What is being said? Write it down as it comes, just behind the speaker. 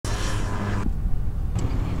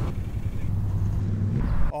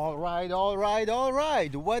All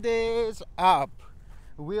right. What is up?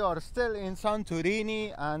 We are still in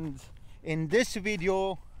Santorini, and in this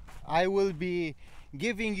video, I will be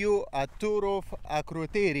giving you a tour of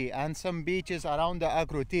Akrotiri and some beaches around the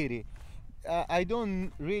Akrotiri. I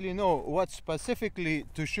don't really know what specifically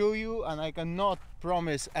to show you, and I cannot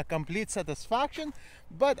promise a complete satisfaction,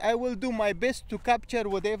 but I will do my best to capture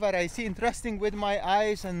whatever I see interesting with my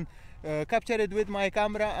eyes and capture it with my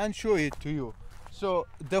camera and show it to you. So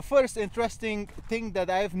the first interesting thing that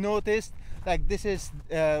I've noticed, like this is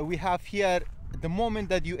we have here, the moment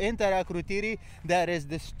that you enter Akrotiri, there is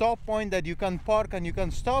the stop point that you can park and you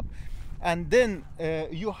can stop, and then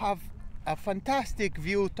you have a fantastic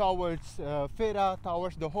view towards Fera,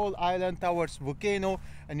 towards the whole island, towards volcano,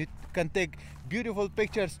 and you can take beautiful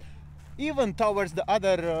pictures even towards the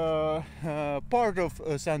other part of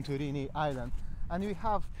Santorini island. And we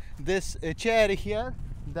have this chair here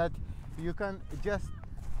that you can just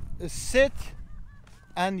sit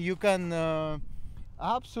and you can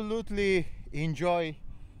absolutely enjoy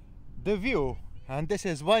the view. And this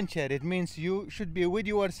is one chair. It means you should be with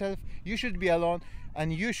yourself, you should be alone,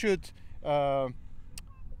 and you should kind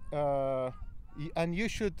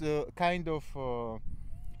of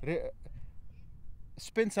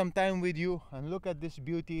spend some time with you and look at this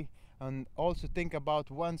beauty, and also think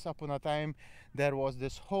about once upon a time there was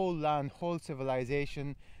this whole land, whole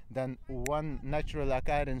civilization, then one natural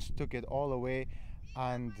occurrence took it all away,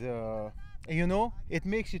 and you know, it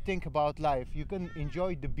makes you think about life. You can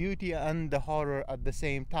enjoy the beauty and the horror at the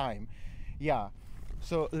same time. Yeah,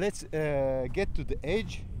 so let's get to the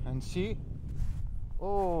edge and see.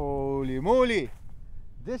 Holy moly,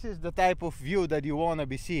 this is the type of view that you want to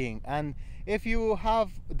be seeing. And if you have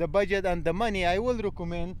the budget and the money, I will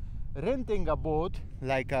recommend renting a boat,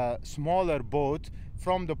 like a smaller boat,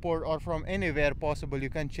 from the port or from anywhere possible. You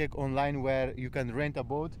can check online where you can rent a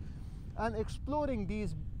boat, and exploring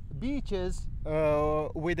these beaches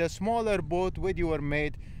with a smaller boat with your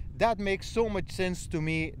mate. That makes so much sense to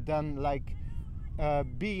me than like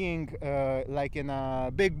being like in a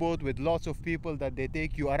big boat with lots of people that they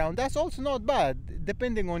take you around. That's also not bad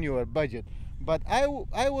depending on your budget, but I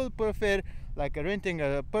will prefer like renting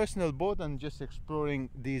a personal boat and just exploring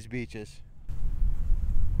these beaches.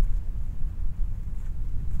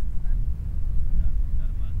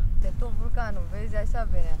 Tentou vulcano, vezi așa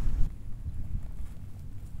venea.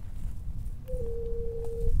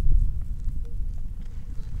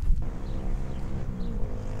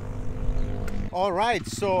 All right,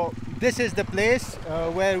 so this is the place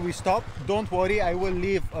where we stop. Don't worry, I will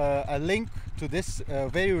leave a link to this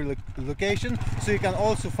very location, so you can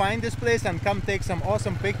also find this place and come take some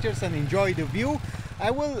awesome pictures and enjoy the view.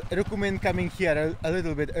 I will recommend coming here a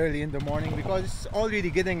little bit early in the morning, because it's already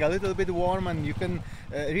getting a little bit warm, and you can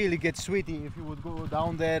really get sweaty if you would go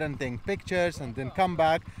down there and take pictures and then come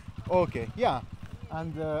back. Okay, yeah,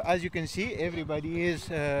 and as you can see, everybody is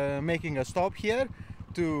making a stop here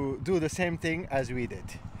to do the same thing as we did.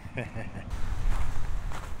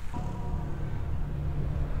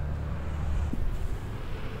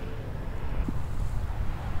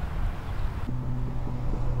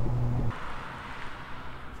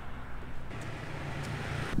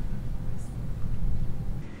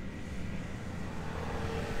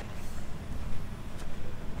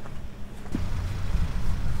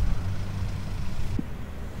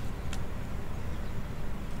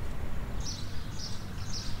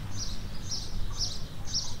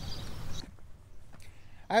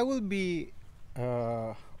 I will be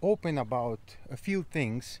open about a few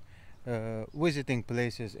things visiting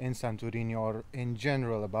places in Santorini, or in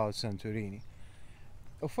general about Santorini.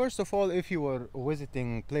 First of all, if you are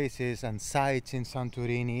visiting places and sites in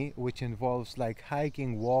Santorini, which involves like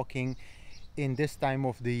hiking, walking in this time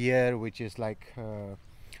of the year, which is like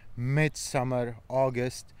midsummer,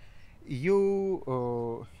 August,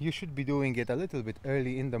 you should be doing it a little bit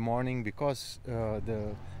early in the morning, because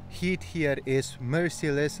the heat here is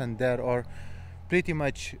merciless, and there are pretty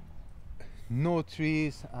much no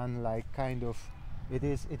trees, and like kind of it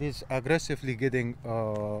is aggressively getting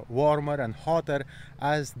warmer and hotter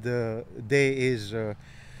as the day is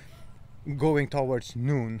going towards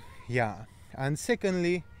noon. Yeah, and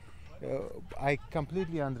secondly, I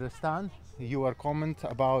completely understand your comment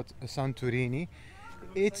about Santorini.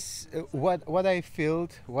 It's what I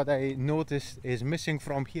felt, what I noticed is missing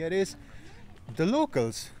from here is the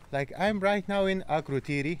locals. Like, I'm right now in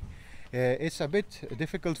Akrotiri. It's a bit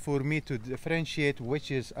difficult for me to differentiate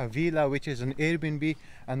which is a villa, which is an Airbnb,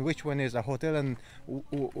 and which one is a hotel, and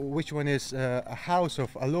which one is a house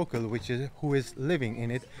of a local, who is living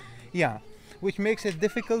in it. Yeah, which makes it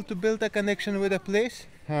difficult to build a connection with a place.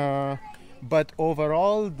 but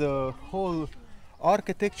overall the whole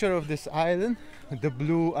architecture of this island, the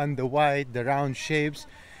blue and the white, the round shapes,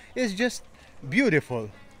 is just beautiful.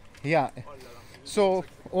 Yeah. So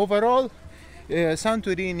overall,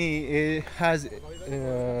 Santorini has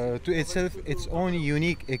to itself its own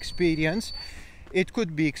unique experience. It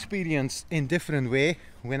could be experienced in different way.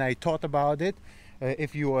 When I thought about it,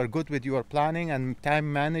 if you are good with your planning and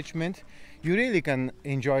time management, you really can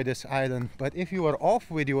enjoy this island. But if you are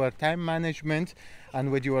off with your time management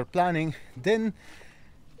and with your planning, then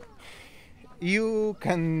you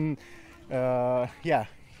can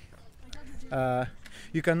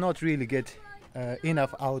you cannot really get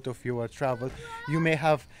enough out of your travel. You may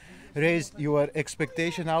have raised your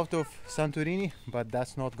expectation out of Santorini, but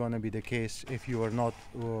that's not going to be the case if you are not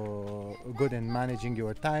good in managing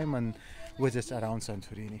your time and visits around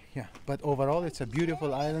Santorini. Yeah, but overall it's a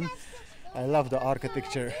beautiful island. I love the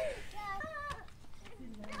architecture.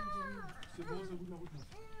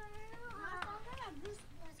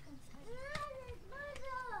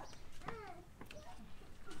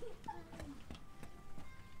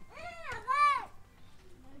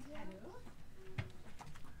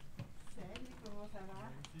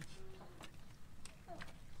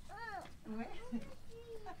 Ouais.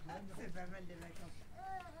 C'est pas mal les vacances.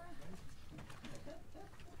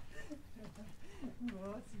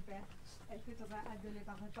 Bon, super. Est-ce que tu auras hâte de les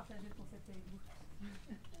partager le concept avec vous?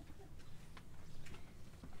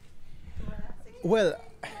 Well,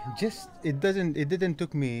 just it didn't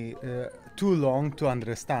took me too long to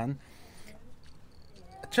understand.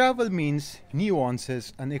 Travel means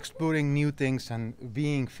nuances and exploring new things and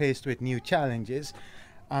being faced with new challenges,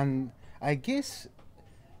 and I guess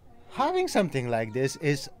having something like this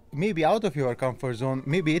is maybe out of your comfort zone.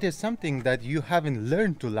 Maybe it is something that you haven't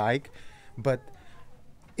learned to like, but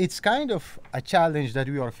it's kind of a challenge that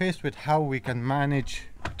we are faced with, how we can manage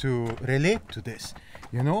to relate to this.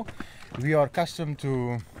 You know, we are accustomed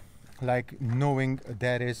to like knowing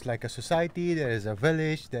there is like a society, there is a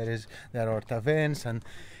village, there are taverns and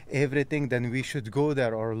everything. Then we should go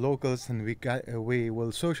there, or locals, and we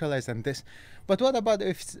will socialize and this. But what about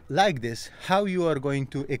if it's like this? How you are going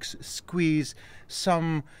to squeeze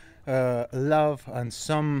some love and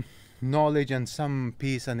some knowledge and some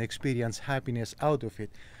peace and experience happiness out of it?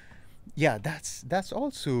 Yeah, that's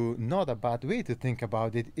also not a bad way to think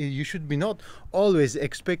about it. You should be not always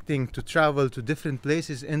expecting to travel to different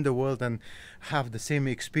places in the world and have the same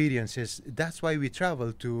experiences. That's why we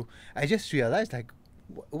travel to. I just realized, like,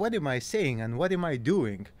 what am I saying and what am I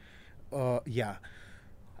doing? Yeah,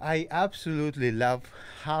 I absolutely love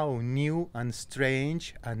how new and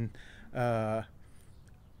strange and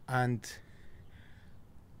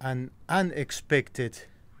unexpected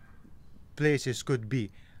places could be,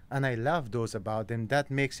 and I love those about them.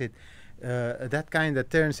 That makes it that kind of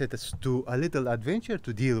turns it to a little adventure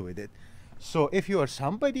to deal with it. So if you are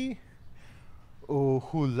somebody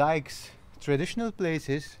who likes traditional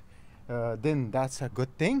places, then that's a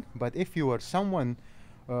good thing. But if you are someone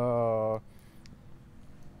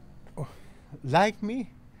like me,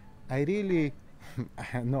 I really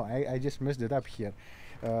no, I just messed it up here.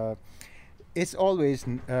 It's always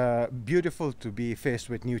beautiful to be faced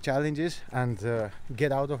with new challenges and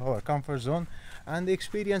get out of our comfort zone and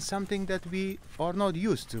experience something that we are not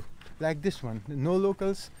used to, like this one. No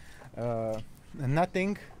locals,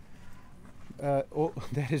 nothing. Oh,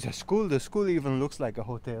 there is a school. The school even looks like a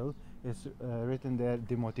hotel. It's written there,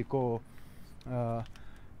 Dimotiko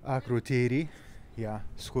Akrotiri, yeah,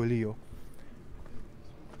 Scolio.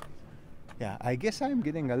 Yeah, I guess I'm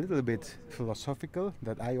getting a little bit philosophical,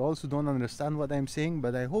 that I also don't understand what I'm saying,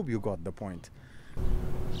 but I hope you got the point.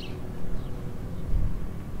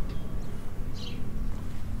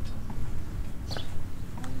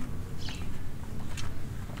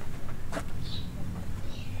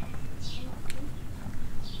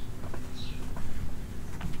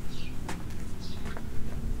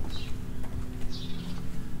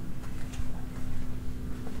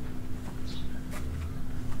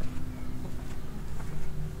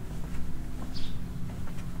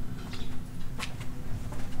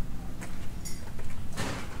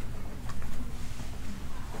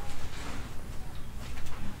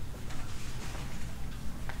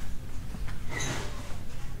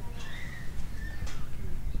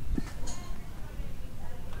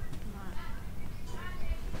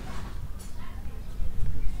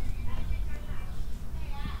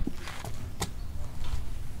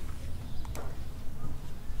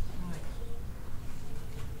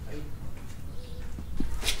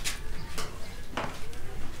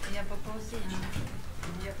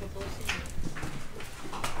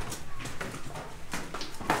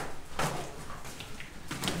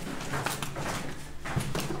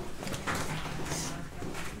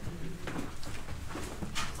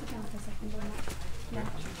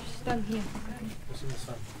 stand here. What's in the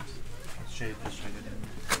sun? Let's shade this shade.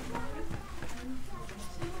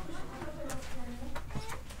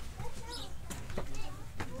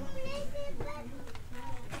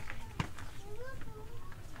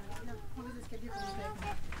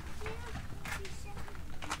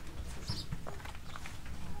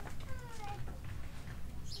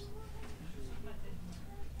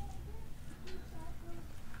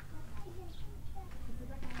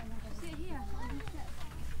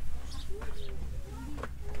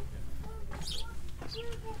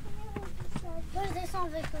 Moi je descends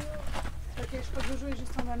avec nous. Ok, je crois que Jojo est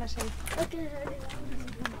juste en bas, ma chérie. Ok, je vais aller.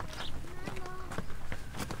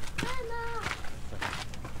 Maman.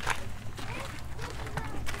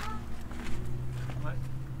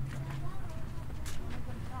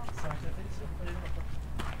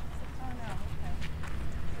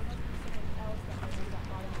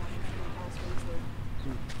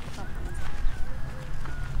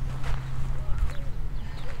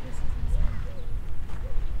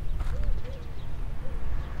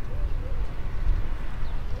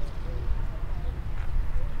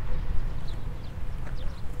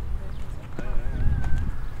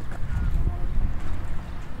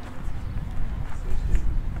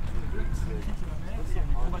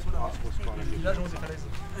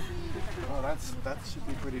 Oh, that should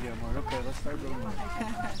be pretty damn hard. Okay, let's start building.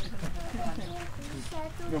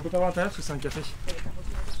 Mais on peut pas voir à l'intérieur parce que c'est un café.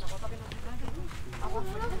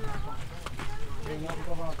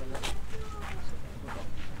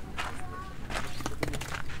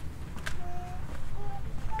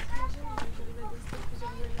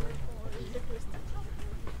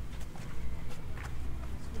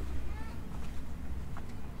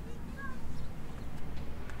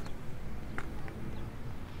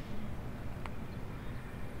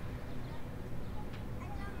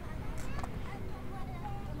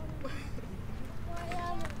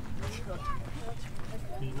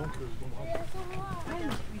 Il manque ton bras.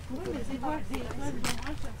 Oui, mais c'est toi,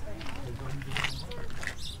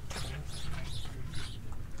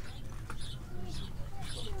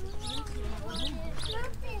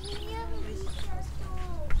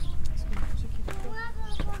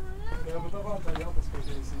 Mais on peut pas voir à l'intérieur parce que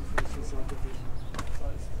c'est un café.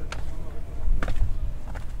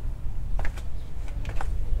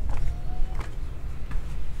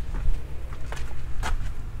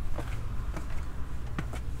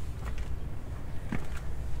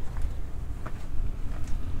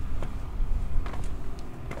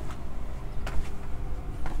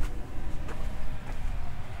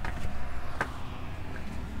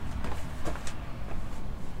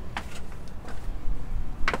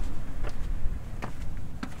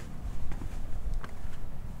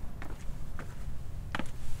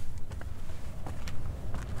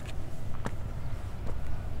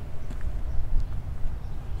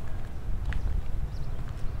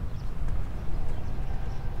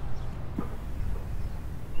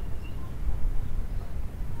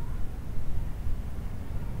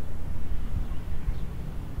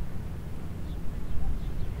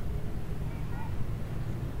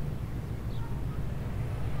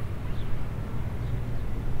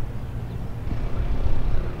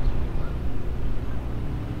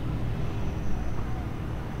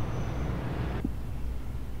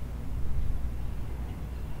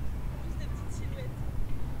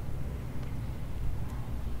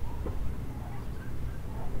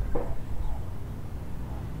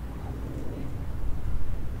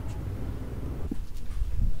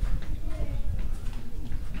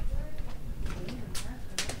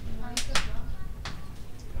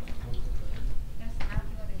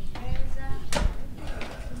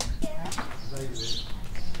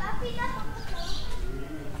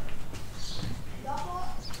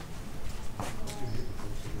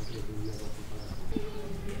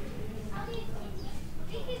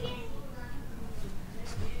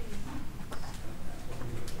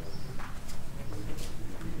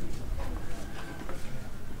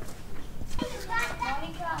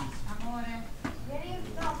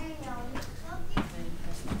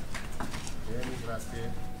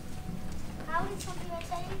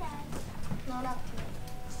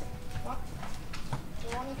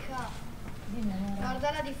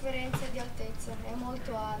 Guarda la differenza di altezza, è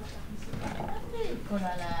molto alta.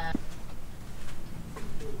 Piccola la...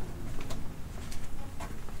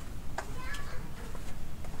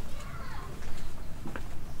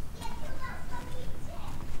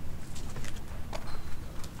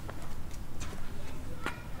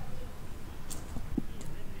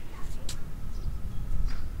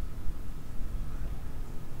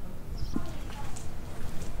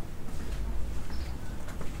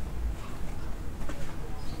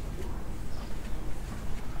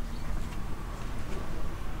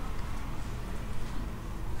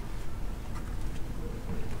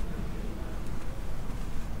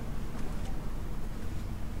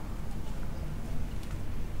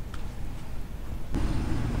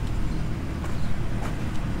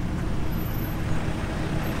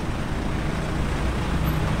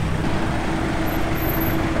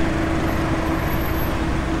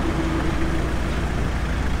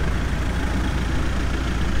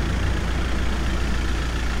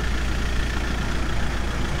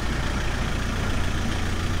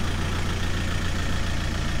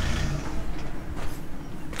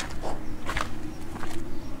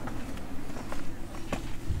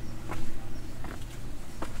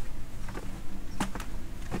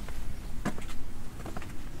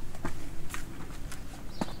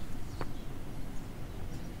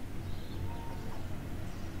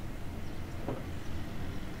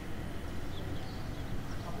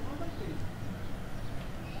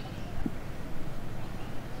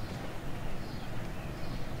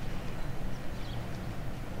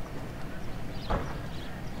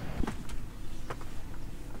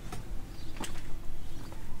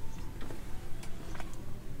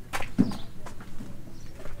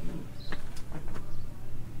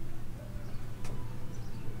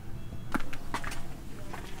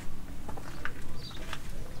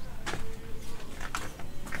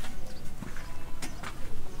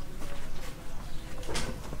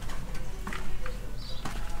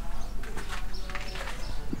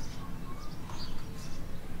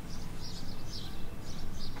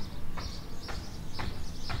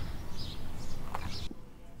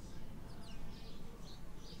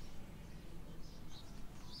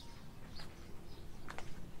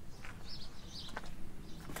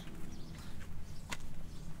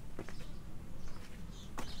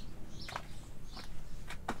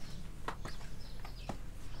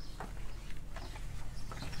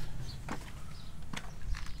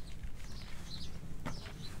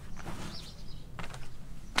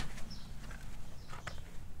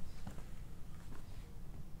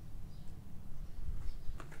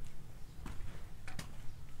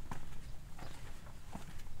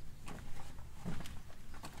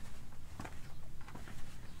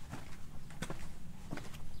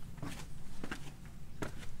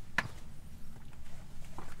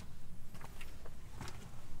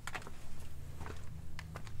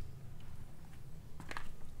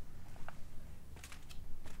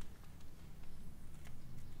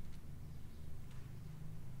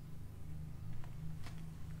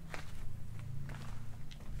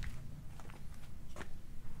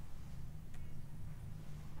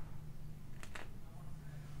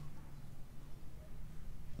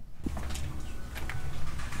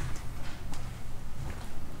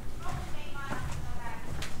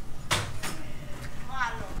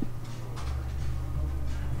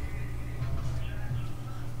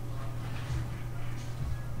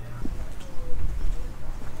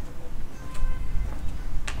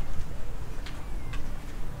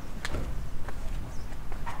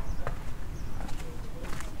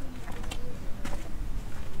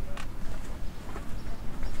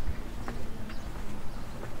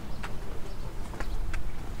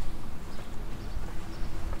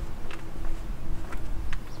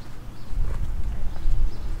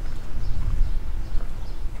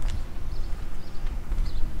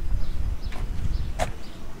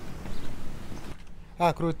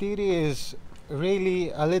 Akrotiri is really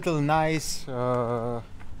a little nice,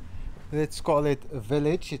 let's call it a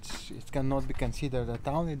village. It cannot be considered a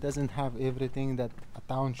town. It doesn't have everything that a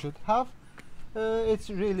town should have. It's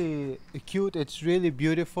really cute, it's really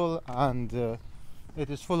beautiful, and it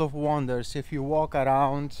is full of wonders. If you walk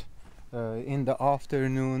around in the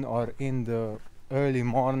afternoon or in the early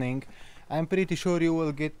morning, I'm pretty sure you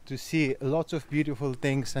will get to see lots of beautiful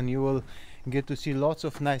things, and you will get to see lots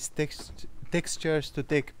of nice textures to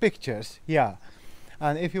take pictures. Yeah,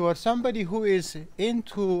 and if you are somebody who is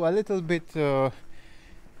into a little bit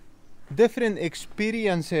different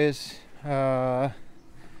experiences,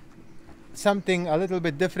 something a little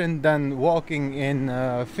bit different than walking in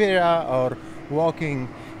Fira or walking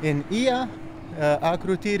in Ia,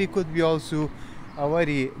 Akrotiri could be also a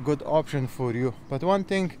very good option for you. But one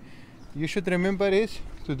thing you should remember is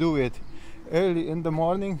to do it early in the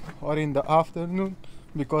morning or in the afternoon,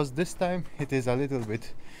 because this time it is a little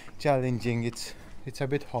bit challenging. It's a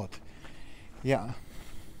bit hot. Yeah,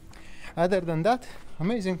 other than that,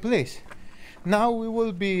 amazing place. Now we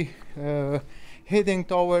will be heading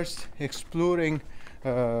towards exploring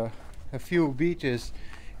a few beaches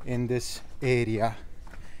in this area.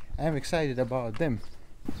 I'm excited about them.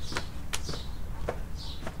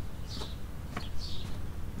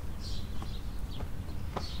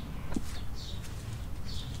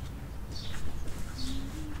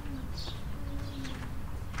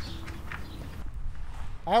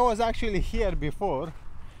 I was actually here before,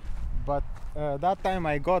 but that time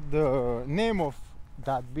I got the name of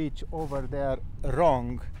that beach over there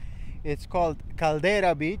wrong. It's called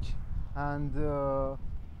Caldera Beach, and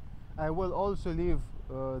I will also leave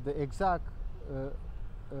the exact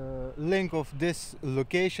link of this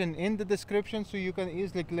location in the description, so you can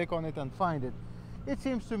easily click on it and find it. It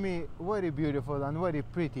seems to me very beautiful and very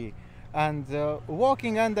pretty, and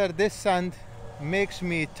walking under this sand makes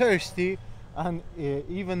me thirsty and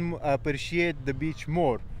even appreciate the beach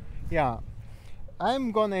more. Yeah,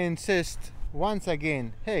 I'm gonna insist once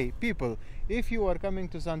again, hey people, if you are coming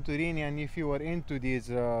to Santorini and if you are into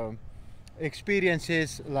these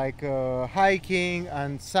experiences like hiking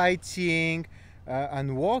and sightseeing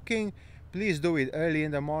and walking, please do it early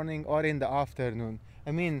in the morning or in the afternoon.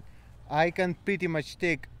 I mean, I can pretty much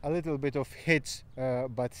take a little bit of hits,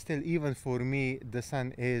 but still, even for me, the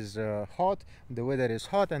sun is hot, the weather is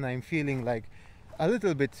hot, and I'm feeling like a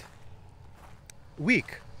little bit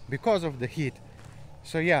weak because of the heat.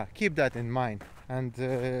 So yeah, keep that in mind,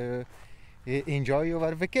 and enjoy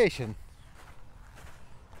your vacation.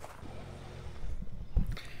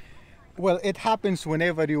 Well, it happens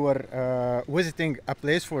whenever you are visiting a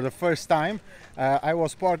place for the first time. I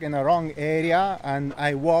was parked in a wrong area and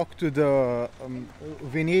I walked to the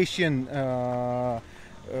Venetian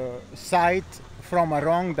site from a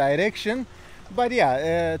wrong direction. But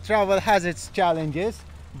yeah, travel has its challenges.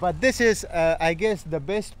 But this is, I guess, the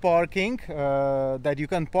best parking that you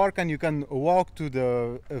can park, and you can walk to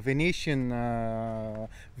the Venetian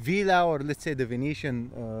villa, or let's say the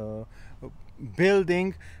Venetian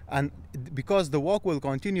building, and because the walk will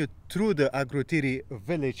continue through the Akrotiri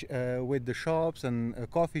village with the shops and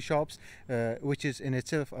coffee shops, which is in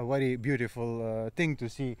itself a very beautiful thing to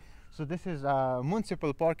see. So this is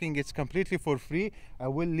municipal parking. It's completely for free. I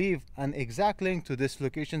will leave an exact link to this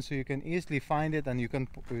location so you can easily find it, and you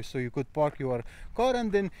could park your car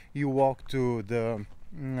and then you walk to the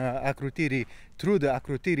Akrotiri, through the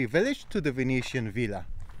Akrotiri village to the Venetian villa.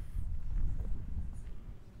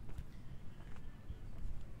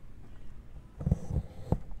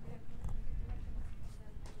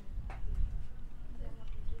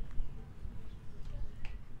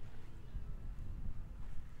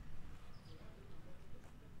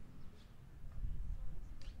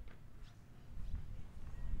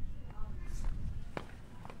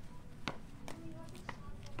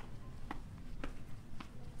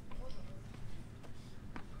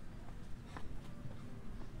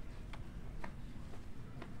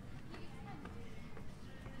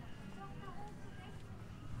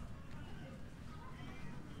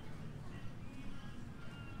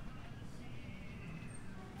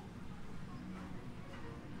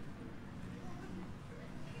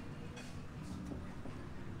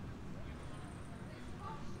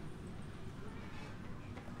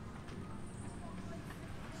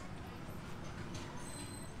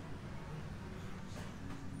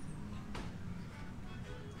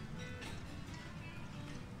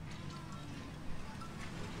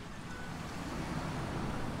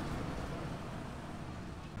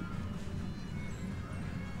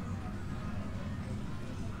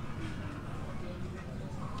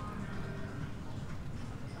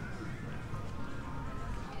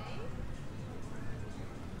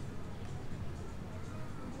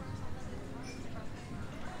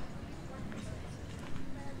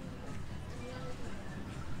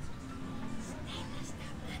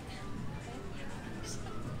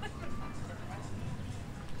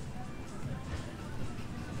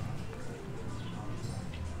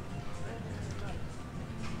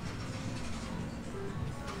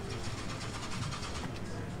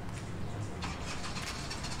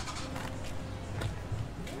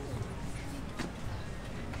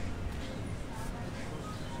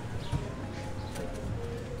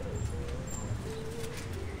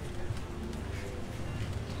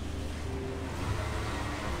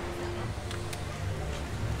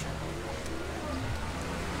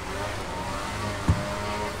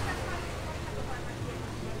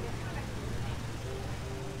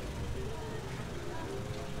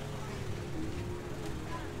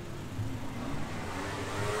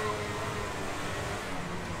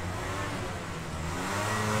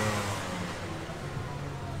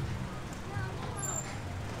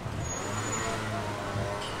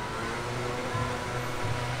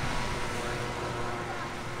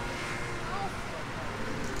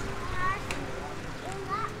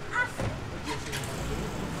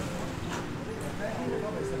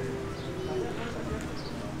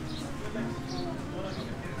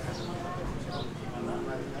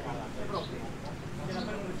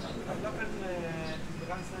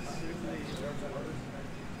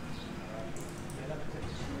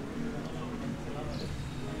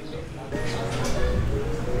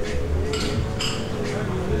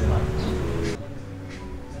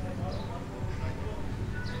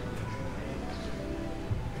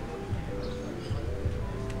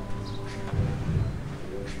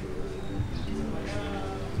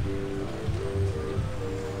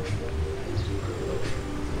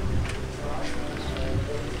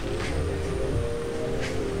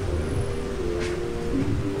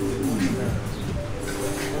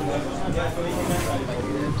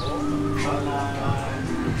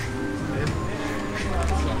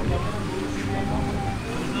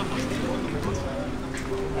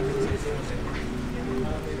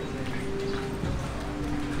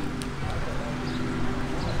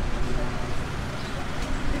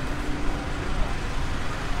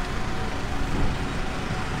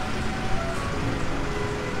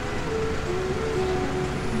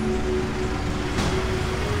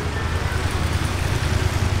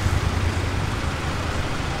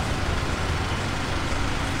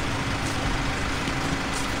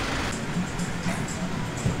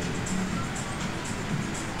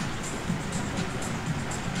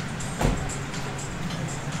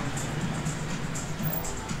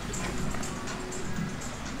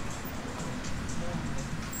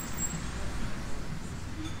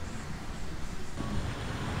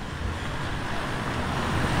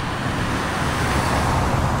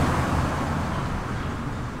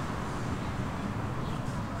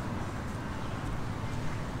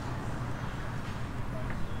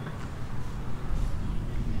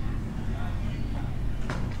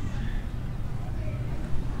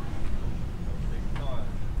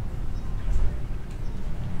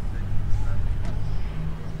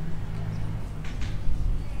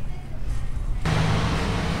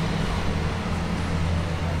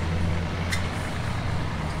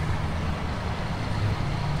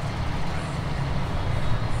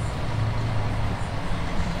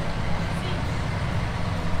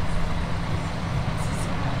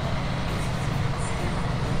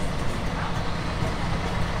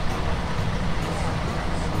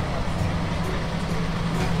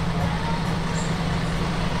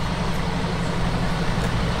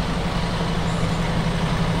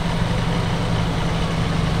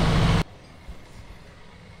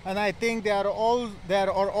 And I think there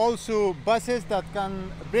are also buses that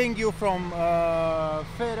can bring you from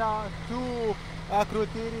Fera to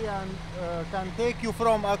Akrotiri and can take you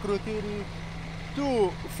from Akrotiri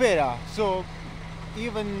to Fera. So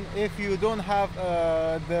even if you don't have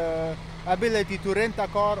the ability to rent a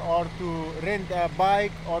car or to rent a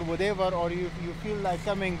bike or whatever, or you feel like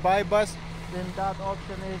coming by bus, then that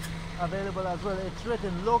option is available as well. It's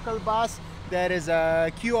written local bus. There is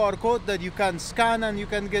a QR code that you can scan and you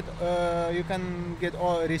can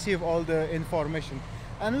receive all the information.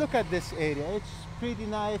 And look at this area. It's pretty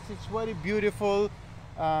nice. It's very beautiful,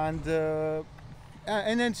 and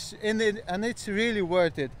it's really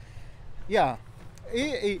worth it. Yeah,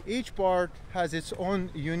 each part has its own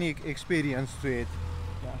unique experience to it.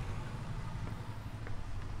 Yeah.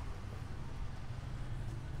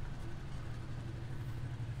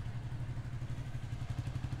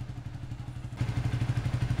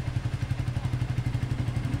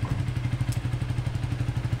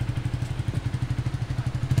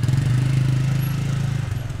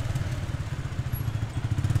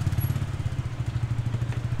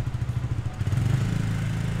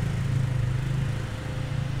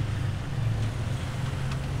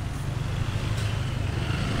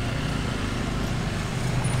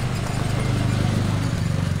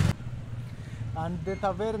 And the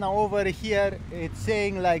taverna over here, it's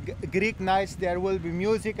saying like Greek nights, there will be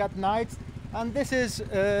music at nights, and this is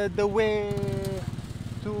the way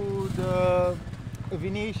to the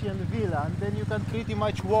Venetian villa, and then you can pretty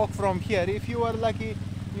much walk from here. If you are lucky,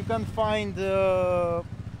 you can find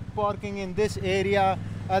parking in this area.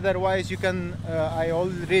 Otherwise you can I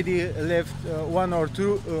already left one or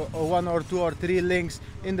two or three links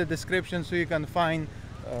in the description, so you can find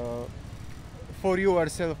for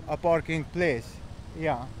yourself a parking place.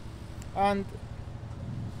 Yeah, and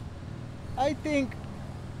I think,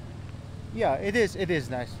 yeah, it is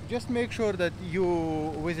nice. Just make sure that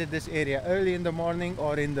you visit this area early in the morning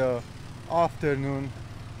or in the afternoon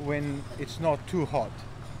when it's not too hot.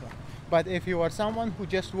 But if you are someone who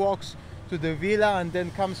just walks to the villa and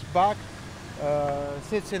then comes back,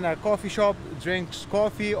 sits in a coffee shop, drinks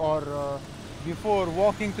coffee, or before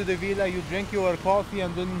walking to the villa you drink your coffee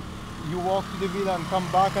and then you walk to the villa and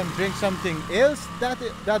come back and drink something else,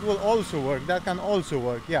 that will also work. That can also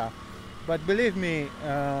work, yeah. But believe me,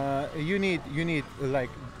 you need like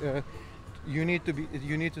you need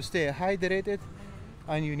to stay hydrated,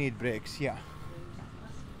 and you need breaks. Yeah.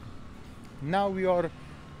 Now we are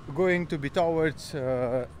going to be towards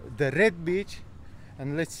the red beach,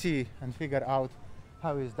 and let's see and figure out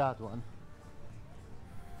how is that one.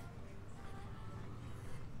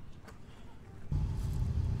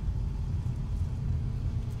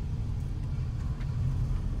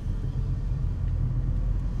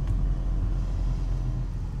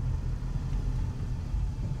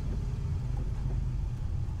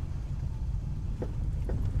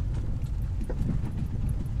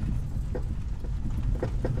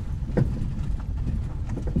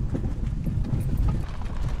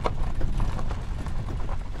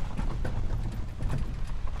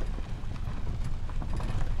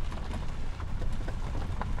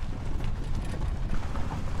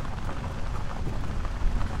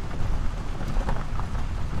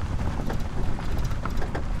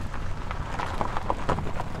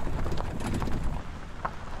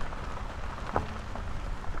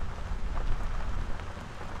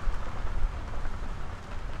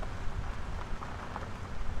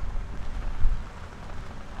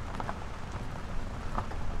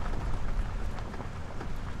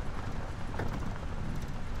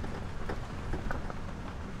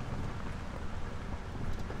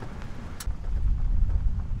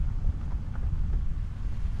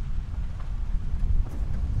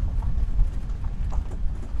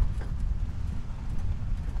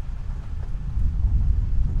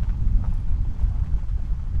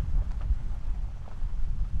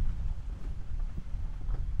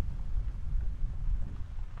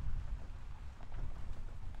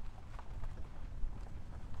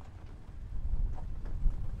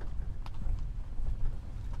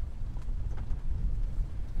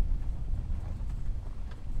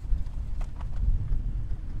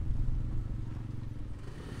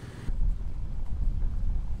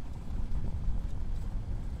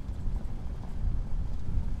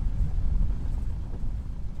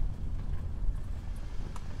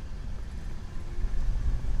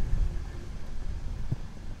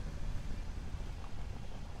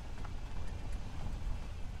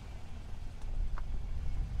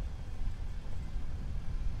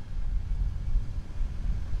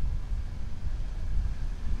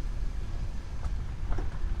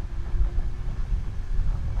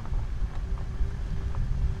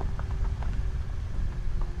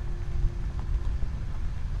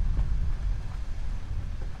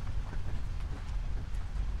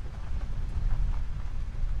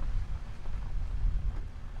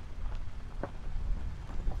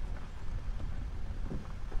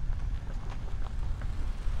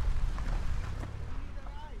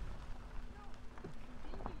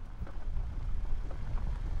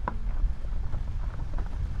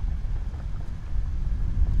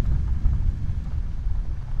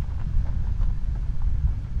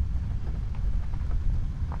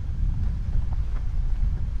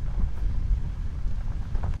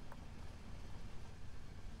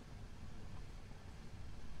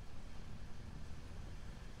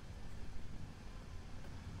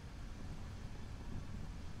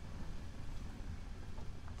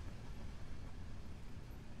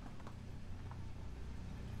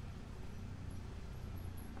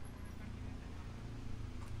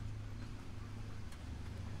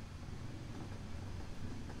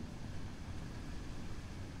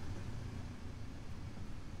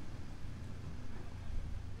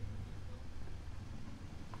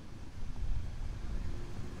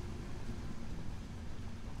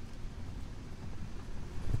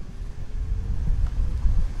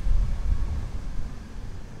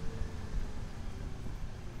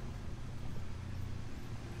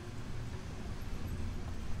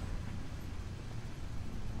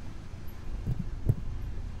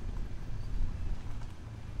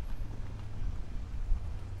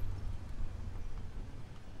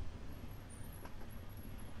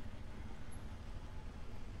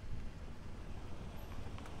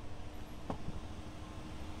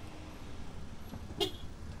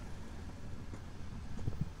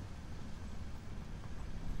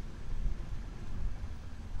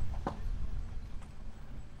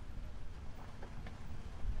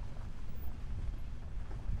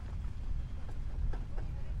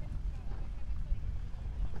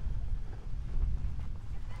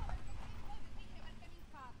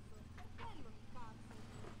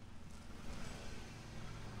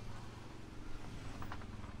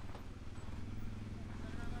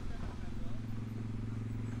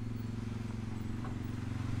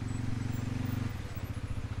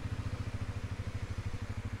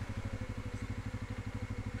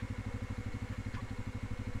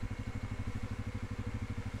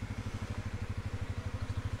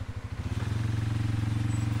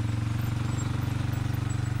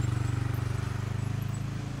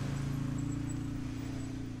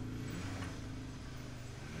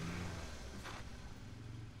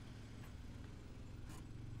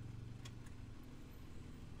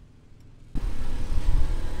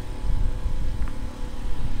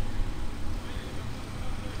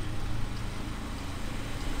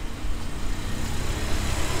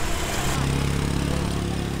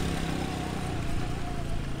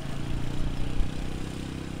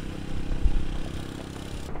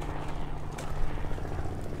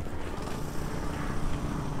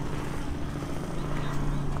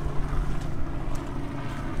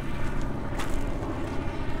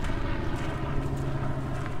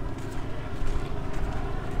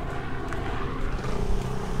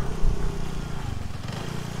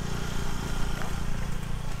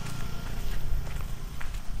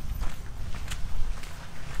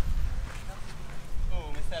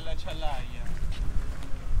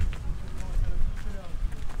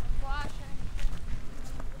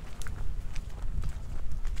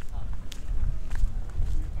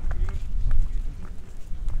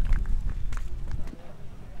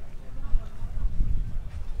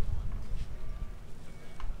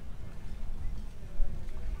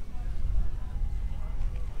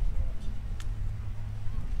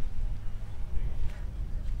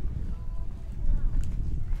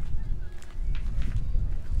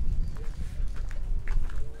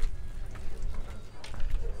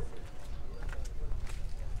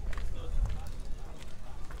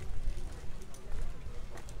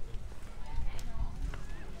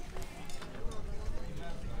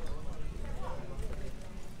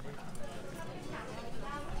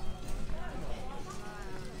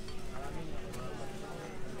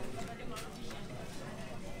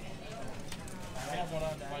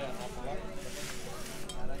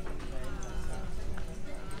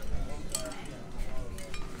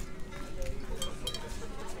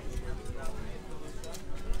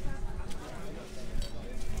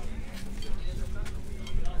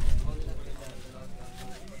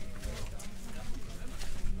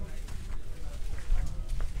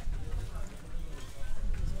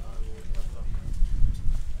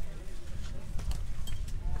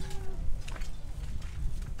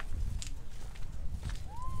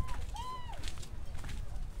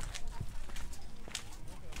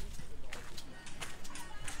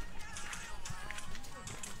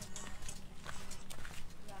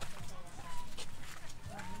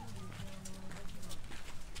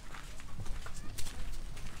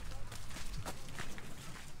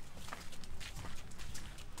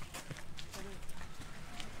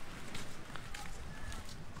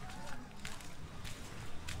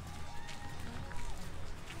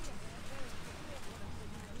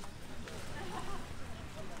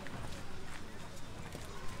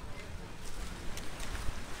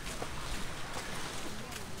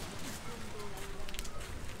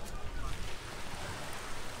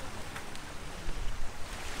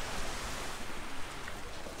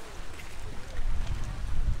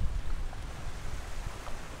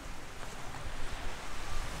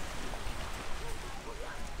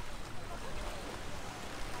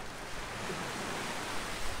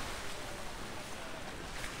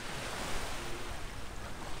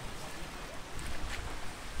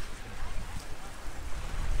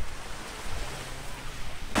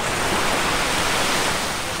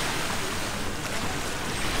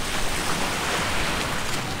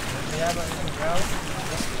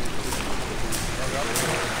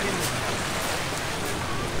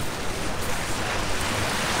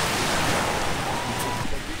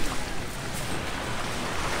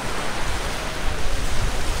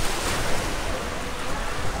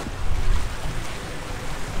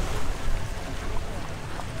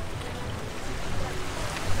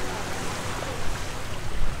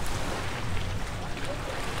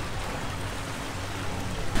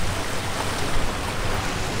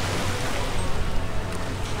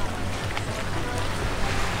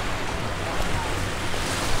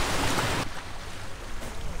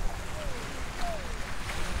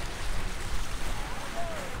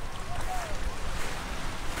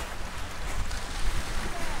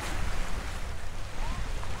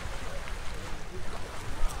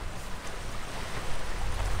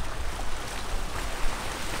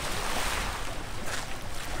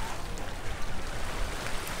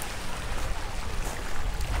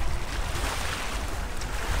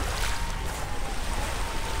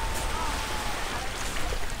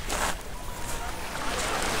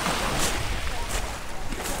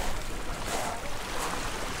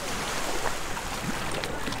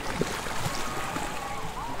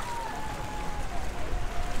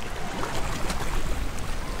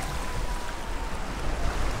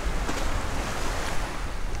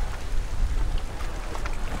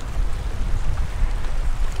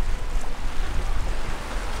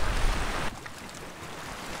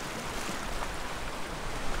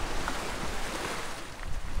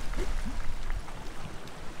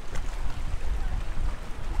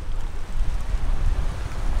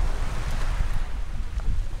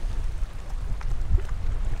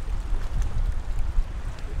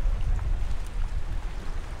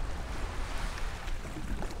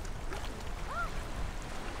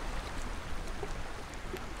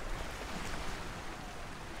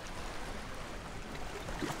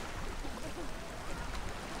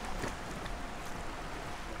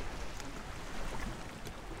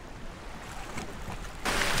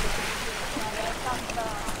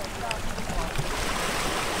 alta